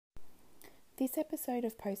This episode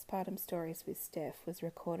of Postpartum Stories with Steph was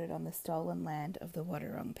recorded on the stolen land of the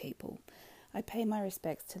Wadawurrung people. I pay my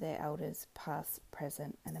respects to their elders, past,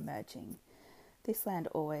 present and emerging. This land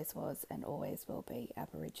always was and always will be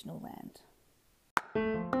Aboriginal land.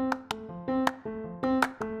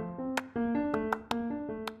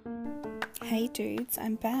 Hey dudes,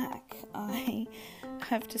 I'm back. I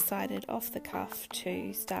have decided off the cuff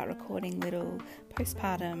to start recording little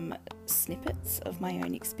postpartum snippets of my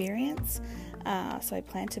own experience. So I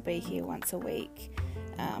plan to be here once a week,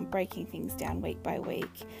 breaking things down week by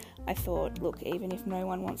week. I thought, look, even if no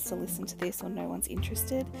one wants to listen to this or no one's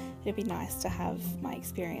interested, it'd be nice to have my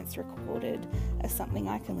experience recorded as something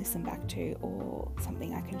I can listen back to or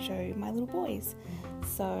something I can show my little boys.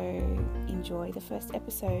 So enjoy the first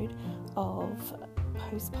episode of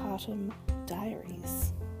Postpartum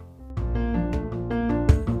Diaries.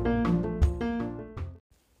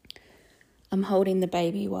 I'm holding the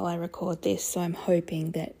baby while I record this, so I'm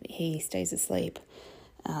hoping that he stays asleep.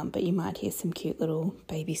 But you might hear some cute little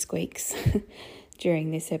baby squeaks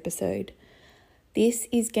during this episode. This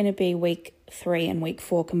is going to be week 3 and week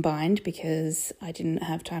 4 combined because I didn't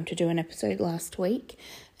have time to do an episode last week,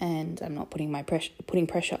 and I'm not putting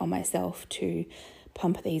pressure on myself to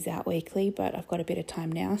pump these out weekly, but I've got a bit of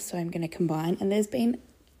time now, so I'm going to combine. And there's been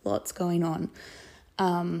lots going on,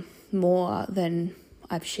 more than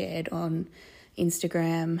I've shared on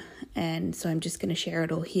Instagram, and so I'm just going to share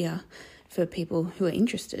it all here for people who are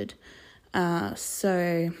interested.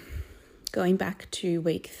 So going back to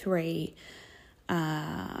week 3,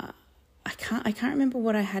 I can't remember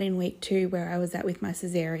what I had in week 2 where I was at with my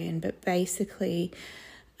cesarean, but basically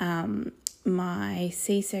my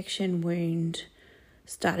C-section wound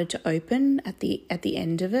started to open at the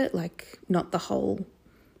end of it, like not the whole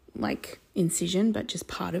incision, but just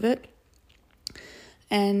part of it.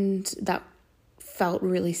 And that felt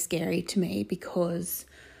really scary to me because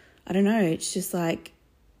I don't know, it's just like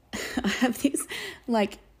I have this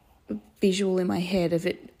visual in my head of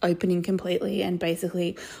it opening completely and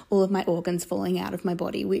basically all of my organs falling out of my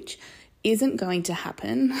body, which isn't going to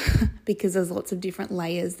happen because there's lots of different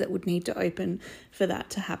layers that would need to open for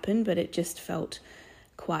that to happen, but it just felt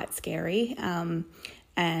quite scary.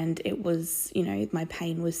 And it was, my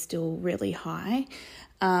pain was still really high.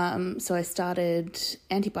 So I started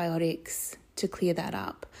antibiotics to clear that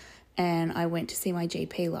up. And I went to see my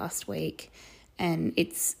GP last week and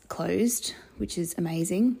it's closed, which is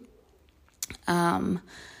amazing.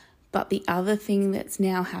 But the other thing that's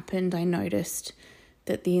now happened, I noticed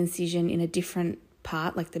that the incision in a different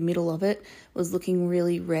part, like the middle of it, was looking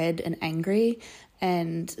really red and angry.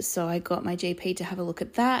 And so I got my GP to have a look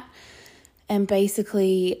at that. And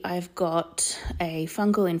basically I've got a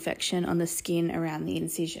fungal infection on the skin around the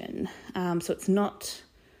incision. So it's not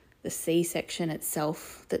the C-section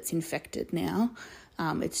itself that's infected now.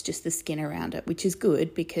 It's just the skin around it, which is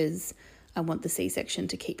good because I want the C-section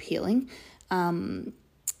to keep healing. So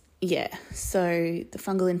the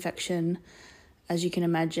fungal infection, as you can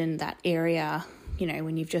imagine, that area,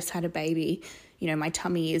 when you've just had a baby, my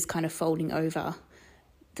tummy is kind of folding over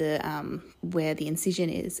the where the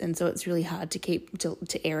incision is, and so it's really hard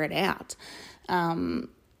to air it out.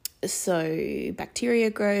 So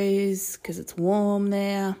bacteria grows because it's warm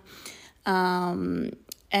there. So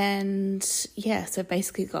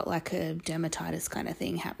basically got like a dermatitis kind of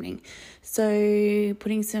thing happening. So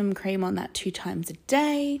putting some cream on that 2 times a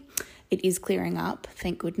day. It is clearing up,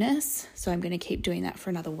 thank goodness. So I'm going to keep doing that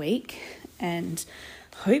for another week and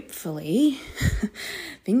hopefully,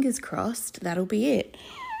 fingers crossed, that'll be it.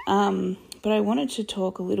 But I wanted to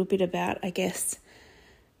talk a little bit about, I guess,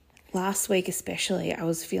 last week especially, I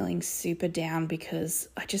was feeling super down because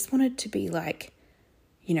I just wanted to be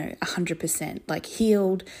 100%,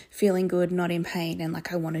 healed, feeling good, not in pain. And I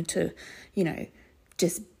wanted to,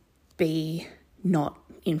 just be not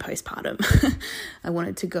in postpartum. I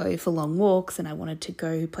wanted to go for long walks and I wanted to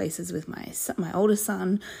go places with my older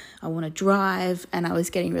son. I want to drive, and I was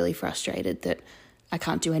getting really frustrated that I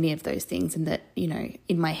can't do any of those things. And that,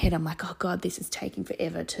 in my head, I'm like, oh God, this is taking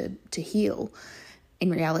forever to heal. In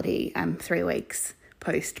reality, I'm 3 weeks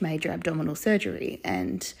post major abdominal surgery,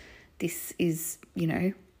 and this is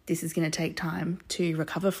going to take time to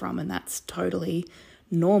recover from, and that's totally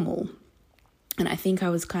normal. And I think I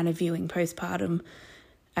was kind of viewing postpartum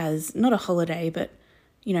as not a holiday, but,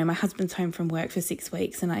 my husband's home from work for 6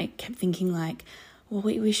 weeks, and I kept thinking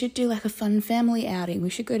we should do a fun family outing. We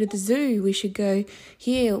should go to the zoo. We should go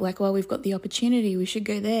here, while we've got the opportunity, we should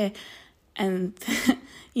go there. And,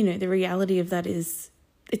 the reality of that is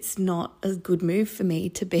it's not a good move for me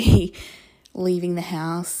to be leaving the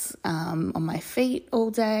house on my feet all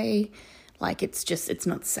day. It's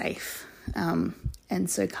not safe. And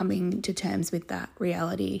so coming to terms with that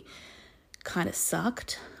reality kind of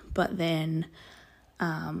sucked. But then,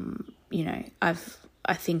 I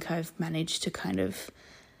think I've managed to kind of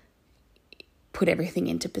put everything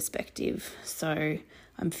into perspective. So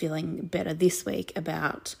I'm feeling better this week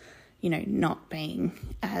about, not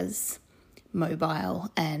being as mobile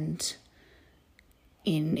and,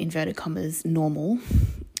 in inverted commas, normal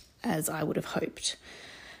as I would have hoped.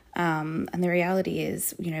 And the reality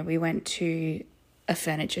is, we went to a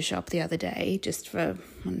furniture shop the other day just for,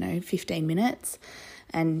 15 minutes,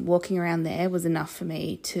 and walking around there was enough for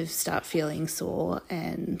me to start feeling sore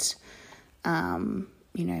and,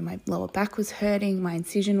 my lower back was hurting, my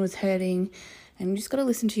incision was hurting, and you just got to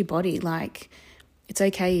listen to your body. Like, it's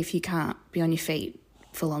okay if you can't be on your feet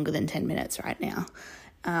for longer than 10 minutes right now.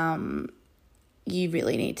 You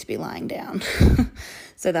really need to be lying down.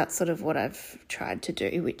 So that's sort of what I've tried to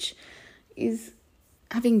do, which is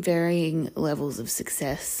having varying levels of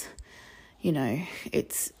success.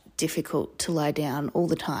 It's difficult to lie down all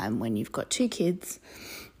the time when you've got 2 kids,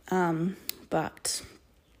 but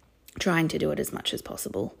trying to do it as much as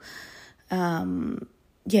possible.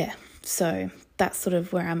 So that's sort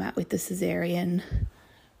of where I'm at with the cesarean.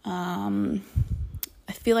 I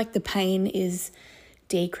feel like the pain is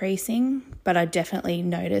decreasing, but I definitely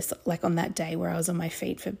noticed, like on that day where I was on my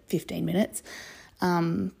feet for 15 minutes,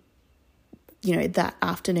 that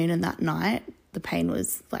afternoon and that night, the pain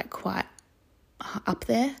was like quite up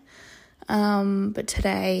there. But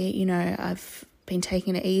today, I've been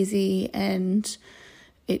taking it easy and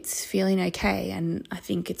it's feeling okay. And I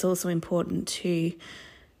think it's also important to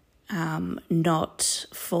not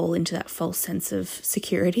fall into that false sense of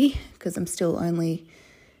security, because I'm still only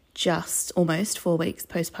just almost 4 weeks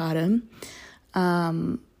postpartum.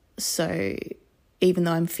 So even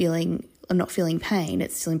though I'm not feeling pain,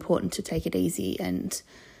 it's still important to take it easy and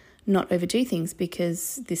not overdo things,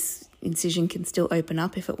 because this incision can still open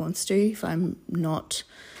up if it wants to, if I'm not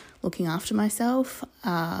looking after myself.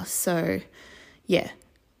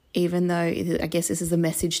 Even though I guess this is a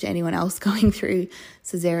message to anyone else going through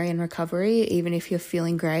cesarean recovery, even if you're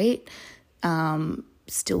feeling great,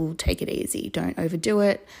 still take it easy. Don't overdo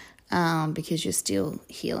it, because you're still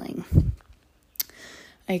healing.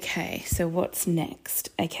 Okay, so what's next?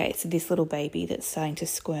 Okay, so this little baby that's starting to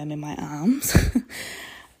squirm in my arms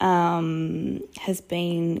has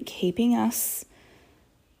been keeping us,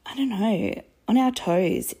 on our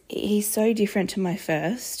toes. He's so different to my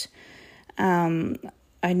first.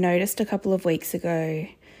 I noticed a couple of weeks ago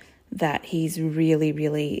that he's really,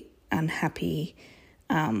 really unhappy,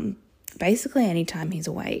 basically anytime he's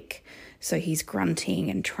awake. So he's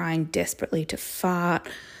grunting and trying desperately to fart.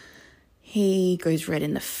 He goes red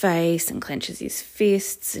in the face and clenches his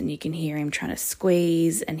fists, and you can hear him trying to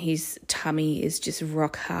squeeze, and his tummy is just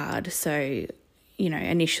rock hard. So,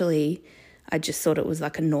 initially I just thought it was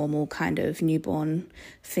like a normal kind of newborn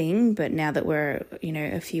thing. But now that we're,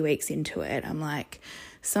 a few weeks into it, I'm like,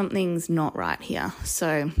 something's not right here.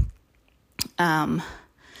 So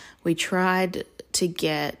we tried to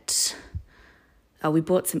get, we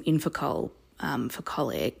bought some Infocol for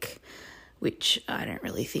colic, which I don't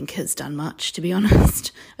really think has done much, to be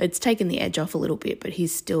honest. It's taken the edge off a little bit, but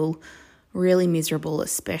he's still really miserable,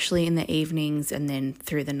 especially in the evenings and then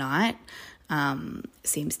through the night.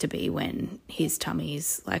 Seems to be when his tummy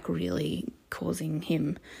is like really causing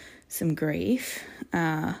him some grief.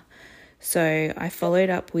 So I followed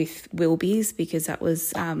up with Wilby's, because that was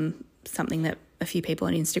something that a few people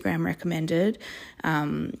on Instagram recommended,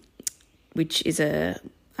 which is a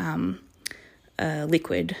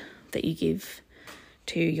liquid that you give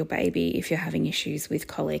to your baby if you're having issues with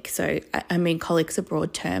colic. So, colic's a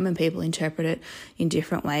broad term and people interpret it in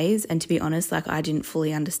different ways. And to be honest, I didn't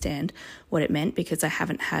fully understand what it meant because I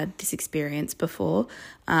haven't had this experience before.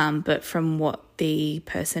 But from what the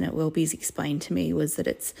person at Wilby's explained to me was that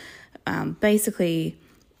it's basically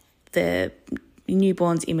the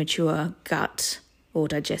newborn's immature gut or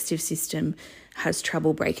digestive system has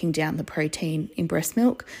trouble breaking down the protein in breast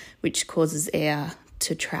milk, which causes air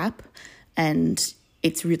to trap, and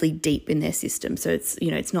it's really deep in their system. So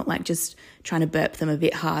it's not like just trying to burp them a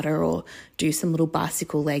bit harder or do some little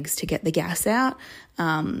bicycle legs to get the gas out.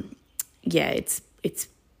 It's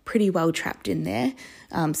pretty well trapped in there.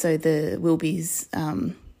 So the Wilby's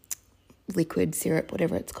liquid syrup,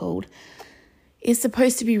 whatever it's called, is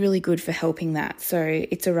supposed to be really good for helping that. So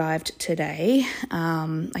it's arrived today.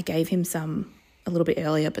 I gave him some a little bit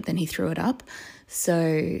earlier, but then he threw it up. So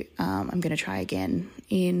I'm going to try again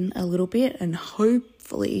in a little bit, and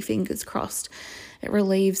hopefully, fingers crossed, it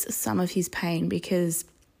relieves some of his pain, because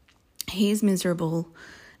he's miserable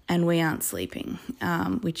and we aren't sleeping,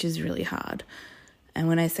 which is really hard. And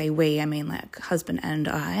when I say we, I mean like husband and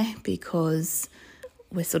I, because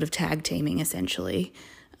we're sort of tag teaming essentially,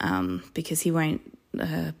 because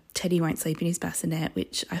Teddy won't sleep in his bassinet,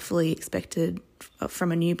 which I fully expected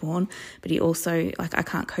from a newborn, but he also, like, I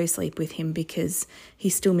can't co-sleep with him because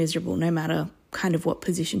he's still miserable no matter kind of what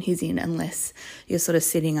position he's in, unless you're sort of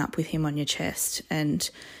sitting up with him on your chest, and,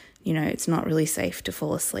 you know, it's not really safe to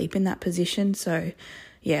fall asleep in that position. So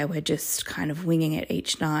yeah, we're just kind of winging it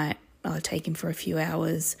each night. I'll take him for a few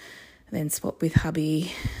hours, then swap with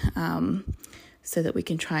hubby, so that we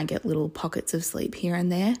can try and get little pockets of sleep here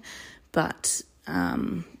and there. But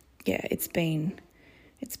yeah, it's been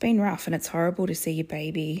rough, and it's horrible to see your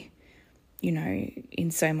baby, you know,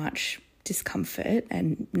 in so much discomfort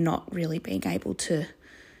and not really being able to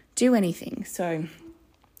do anything. So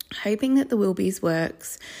hoping that the Wilby's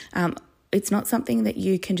works. It's not something that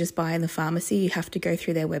you can just buy in the pharmacy. You have to go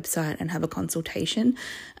through their website and have a consultation,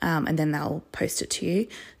 and then they'll post it to you.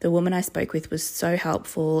 The woman I spoke with was so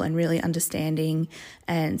helpful and really understanding,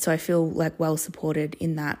 and so I feel like well supported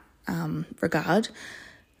in that regard.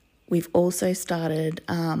 We've also started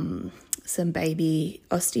some baby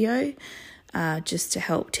osteo, just to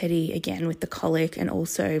help Teddy again with the colic, and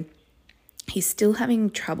also he's still having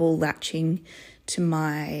trouble latching to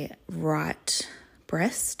my right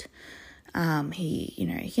breast.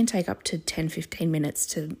 He can take up to 10-15 minutes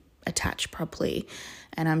to attach properly,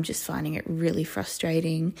 and I'm just finding it really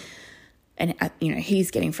frustrating, and he's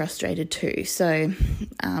getting frustrated too. So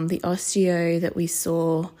the osteo that we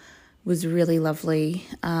saw was really lovely,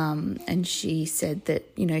 and she said that,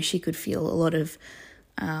 you know, she could feel a lot of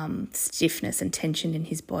stiffness and tension in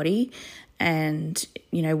his body, and,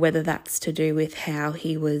 you know, whether that's to do with how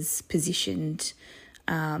he was positioned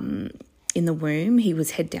in the womb. He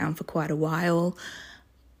was head down for quite a while,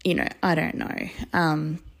 you know, I don't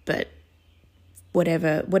know, but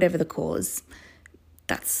whatever the cause,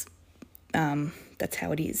 that's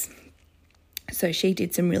how it is. So she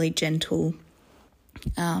did some really gentle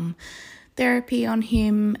therapy on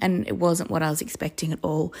him, and it wasn't what I was expecting at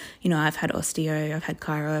all. You know, I've had osteo, I've had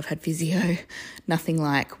chiro, I've had physio, nothing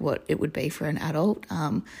like what it would be for an adult.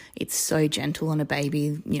 It's so gentle on a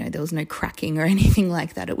baby. You know, there was no cracking or anything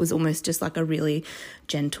like that. It was almost just like a really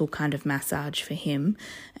gentle kind of massage for him.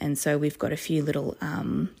 And so we've got a few little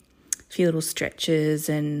stretches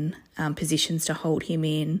and positions to hold him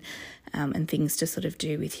in, and things to sort of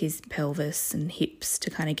do with his pelvis and hips to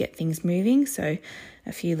kind of get things moving. So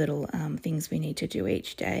a few little things we need to do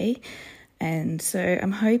each day. And so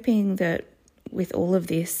I'm hoping that with all of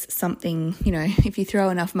this, something, you know, if you throw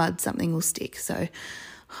enough mud, something will stick. So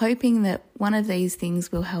hoping that one of these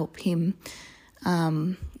things will help him,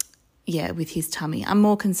 with his tummy. I'm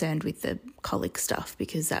more concerned with the colic stuff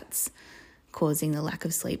because that's causing the lack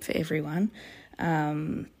of sleep for everyone.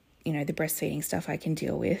 You know, the breastfeeding stuff I can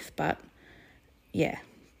deal with, but yeah,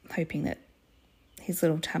 hoping that his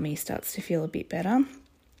little tummy starts to feel a bit better,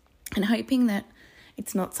 and hoping that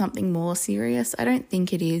it's not something more serious. I don't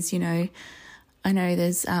think it is, you know. I know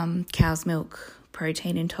there's cow's milk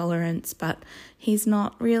protein intolerance, but he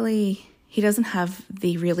doesn't have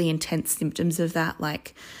the really intense symptoms of that.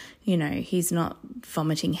 Like, you know, he's not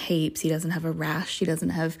vomiting heaps, he doesn't have a rash, he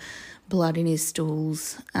doesn't have blood in his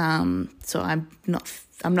stools. So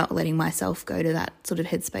I'm not letting myself go to that sort of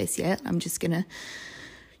headspace yet. I'm just going to,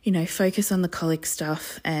 you know, focus on the colic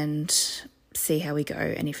stuff and see how we go.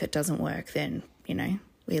 And if it doesn't work, then, you know,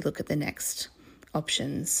 we look at the next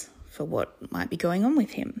options for what might be going on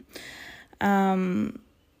with him. So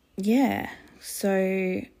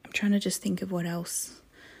I'm trying to just think of what else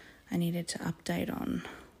I needed to update on.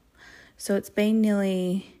 So it's been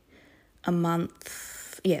nearly a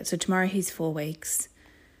month. Yeah, so tomorrow he's 4 weeks.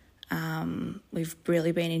 We've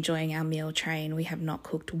really been enjoying our meal train. We have not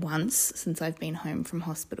cooked once since I've been home from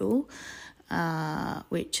hospital,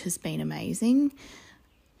 which has been amazing.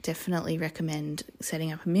 Definitely recommend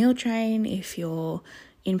setting up a meal train if you're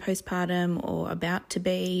in postpartum or about to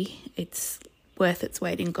be. It's worth its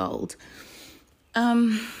weight in gold.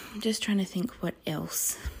 Just trying to think what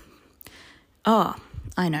else. Oh,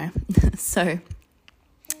 I know. So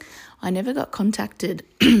I never got contacted,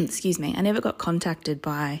 I never got contacted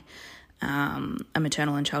by a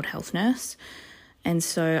maternal and child health nurse. And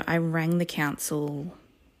so I rang the council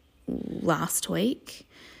last week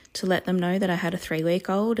to let them know that I had a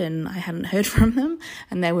 3-week-old and I hadn't heard from them.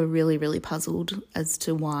 And they were really, really puzzled as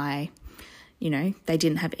to why, you know, they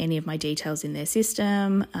didn't have any of my details in their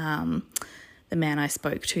system. The man I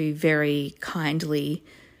spoke to very kindly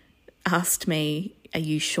asked me, "Are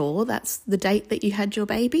you sure that's the date that you had your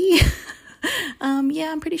baby?"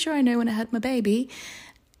 Yeah, I'm pretty sure I know when I had my baby.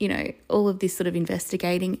 all of this sort of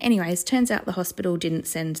investigating. Anyways, turns out the hospital didn't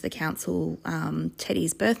send the council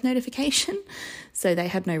Teddy's birth notification, so they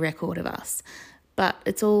had no record of us. But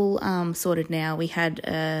it's all sorted now. We had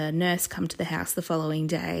a nurse come to the house the following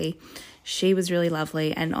day. She was really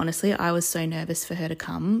lovely, and honestly, I was so nervous for her to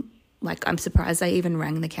come. Like, I'm surprised I even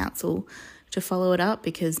rang the council to follow it up,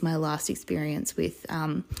 because my last experience with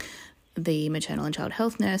the maternal and child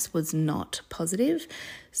health nurse was not positive.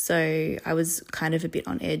 So I was kind of a bit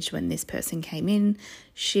on edge when this person came in.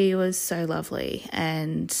 She was so lovely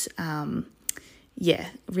and,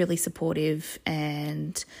 really supportive,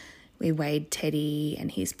 and we weighed Teddy,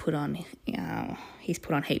 and he's put on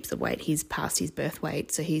heaps of weight. He's past his birth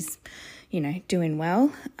weight, so he's, doing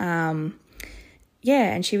well.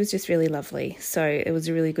 And she was just really lovely. So it was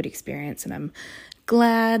a really good experience, and I'm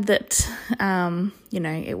glad that,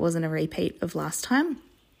 it wasn't a repeat of last time.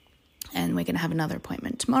 And we're going to have another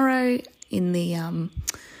appointment tomorrow in the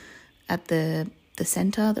at the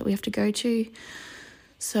centre that we have to go to.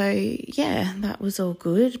 So, yeah, that was all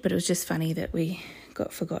good, but it was just funny that we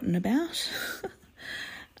got forgotten about.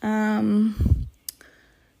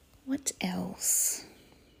 What else?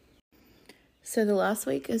 So the last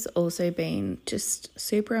week has also been just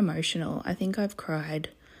super emotional. I think I've cried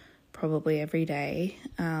probably every day.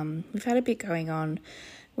 We've had a bit going on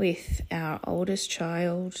with our oldest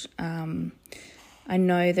child. I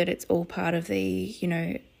know that it's all part of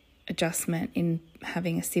the, adjustment in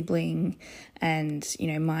having a sibling and,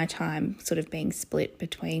 my time sort of being split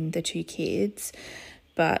between the two kids.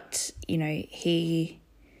 But, he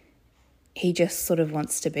just sort of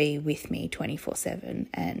wants to be with me 24/7,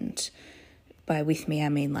 and by with me, I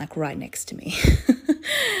mean like right next to me.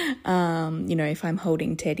 If I'm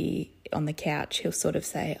holding Teddy on the couch, he'll sort of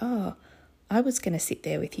say, "Oh, I was going to sit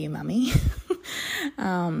there with you, Mummy."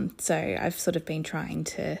 So I've sort of been trying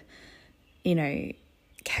to,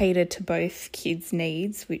 cater to both kids'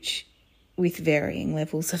 needs, which with varying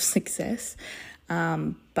levels of success.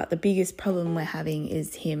 But the biggest problem we're having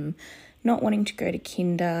is him not wanting to go to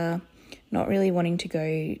kinder, not really wanting to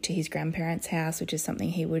go to his grandparents' house, which is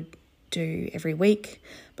something he would do every week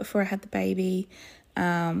before I had the baby.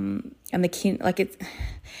 And the kid,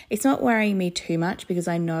 it's not worrying me too much, because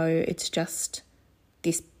I know it's just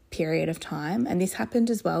this period of time. And this happened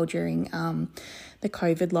as well during the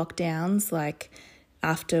COVID lockdowns. Like,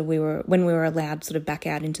 when we were allowed sort of back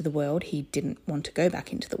out into the world, he didn't want to go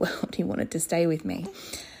back into the world. He wanted to stay with me.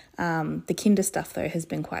 The kinder stuff, though, has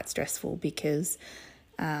been quite stressful, because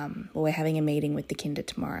we're having a meeting with the kinder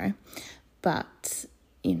tomorrow. But,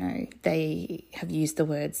 they have used the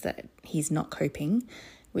words that he's not coping,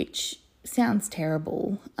 which sounds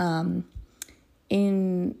terrible.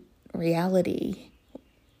 In reality,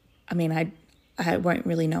 I won't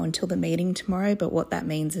really know until the meeting tomorrow, but what that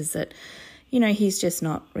means is that, he's just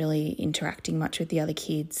not really interacting much with the other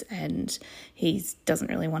kids, and he doesn't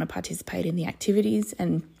really want to participate in the activities.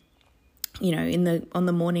 And,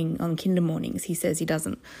 on kinder mornings, he says he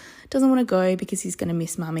doesn't want to go because he's going to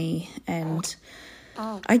miss Mummy. And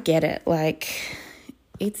I get it. Like,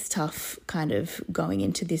 it's tough kind of going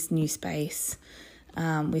into this new space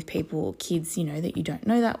with kids, that you don't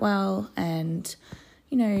know that well, and,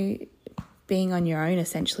 being on your own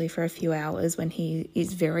essentially for a few hours when he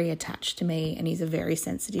is very attached to me, and he's a very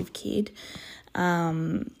sensitive kid.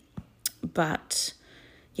 But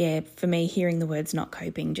yeah, for me, hearing the words not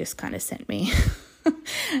coping just kind of sent me.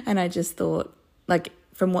 And I just thought,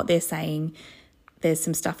 from what they're saying, there's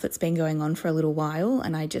some stuff that's been going on for a little while,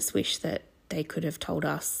 and I just wish that they could have told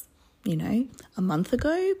us, a month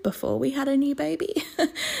ago before we had a new baby.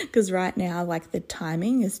 Because right now, the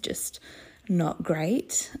timing is just not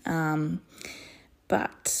great.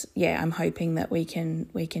 But yeah, I'm hoping that we can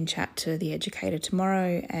chat to the educator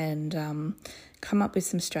tomorrow and come up with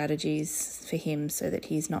some strategies for him so that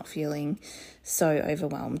he's not feeling so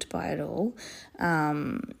overwhelmed by it all.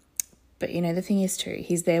 But the thing is too,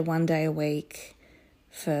 he's there one day a week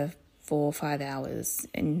for 4 or 5 hours,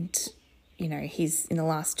 and he's in the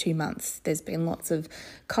last 2 months, there's been lots of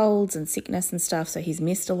colds and sickness and stuff, so he's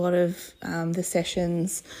missed a lot of the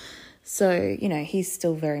sessions. So, he's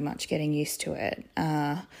still very much getting used to it.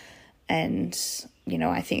 And,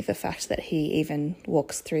 I think the fact that he even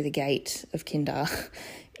walks through the gate of kinder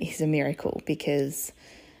is a miracle, because,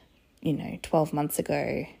 12 months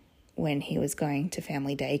ago when he was going to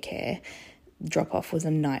family daycare, drop-off was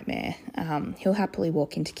a nightmare. He'll happily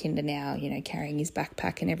walk into kinder now, carrying his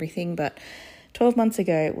backpack and everything. But 12 months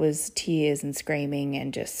ago it was tears and screaming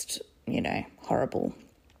and just, horrible.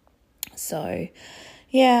 So,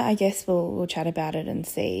 yeah, I guess we'll chat about it and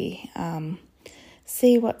see.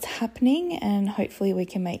 see what's happening, and hopefully we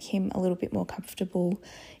can make him a little bit more comfortable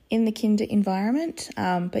in the kinder environment.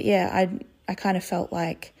 But yeah, I kind of felt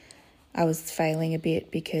like I was failing a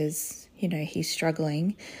bit because, you know, he's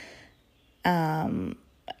struggling.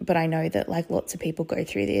 But I know that like lots of people go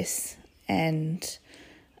through this, and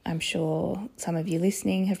I'm sure some of you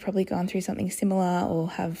listening have probably gone through something similar, or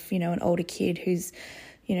have, you know, an older kid who's,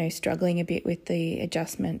 you know, struggling a bit with the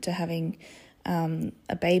adjustment to having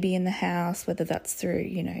a baby in the house, whether that's through,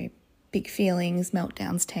 you know, big feelings,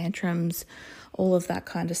 meltdowns, tantrums, all of that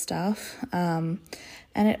kind of stuff. And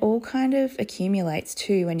it all kind of accumulates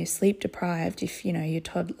too when you're sleep deprived. If, you know, your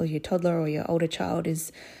toddler or your older child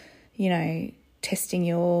is, you know, testing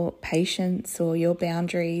your patience or your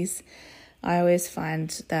boundaries, I always find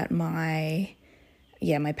that my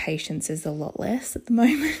patience is a lot less at the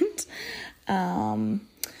moment.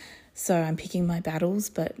 So I'm picking my battles,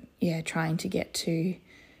 but yeah, trying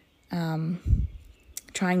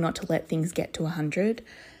not to let things get to 100,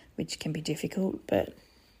 which can be difficult. But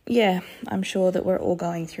yeah, I'm sure that we're all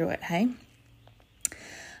going through it, hey?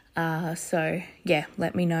 So yeah,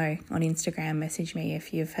 let me know on Instagram, message me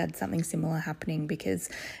if you've had something similar happening, because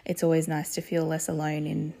it's always nice to feel less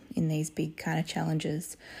alone in these big kind of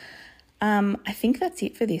challenges. I think that's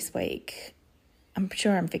it for this week. I'm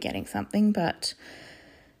sure I'm forgetting something, but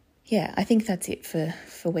yeah, I think that's it for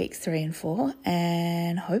weeks 3 and 4,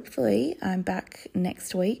 and hopefully I'm back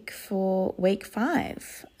next week for week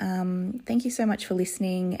 5. Thank you so much for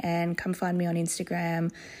listening, and come find me on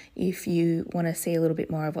Instagram if you want to see a little bit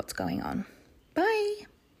more of what's going on. Bye.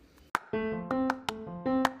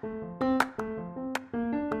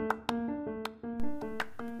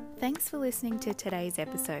 Thanks for listening to today's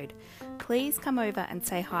episode. Please come over and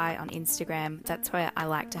say hi on Instagram. That's where I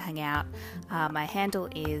like to hang out. My handle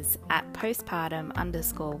is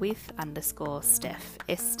 @postpartum_with_Steph,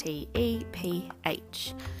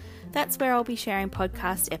 STEPH. That's where I'll be sharing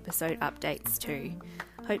podcast episode updates too.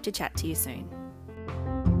 Hope to chat to you soon.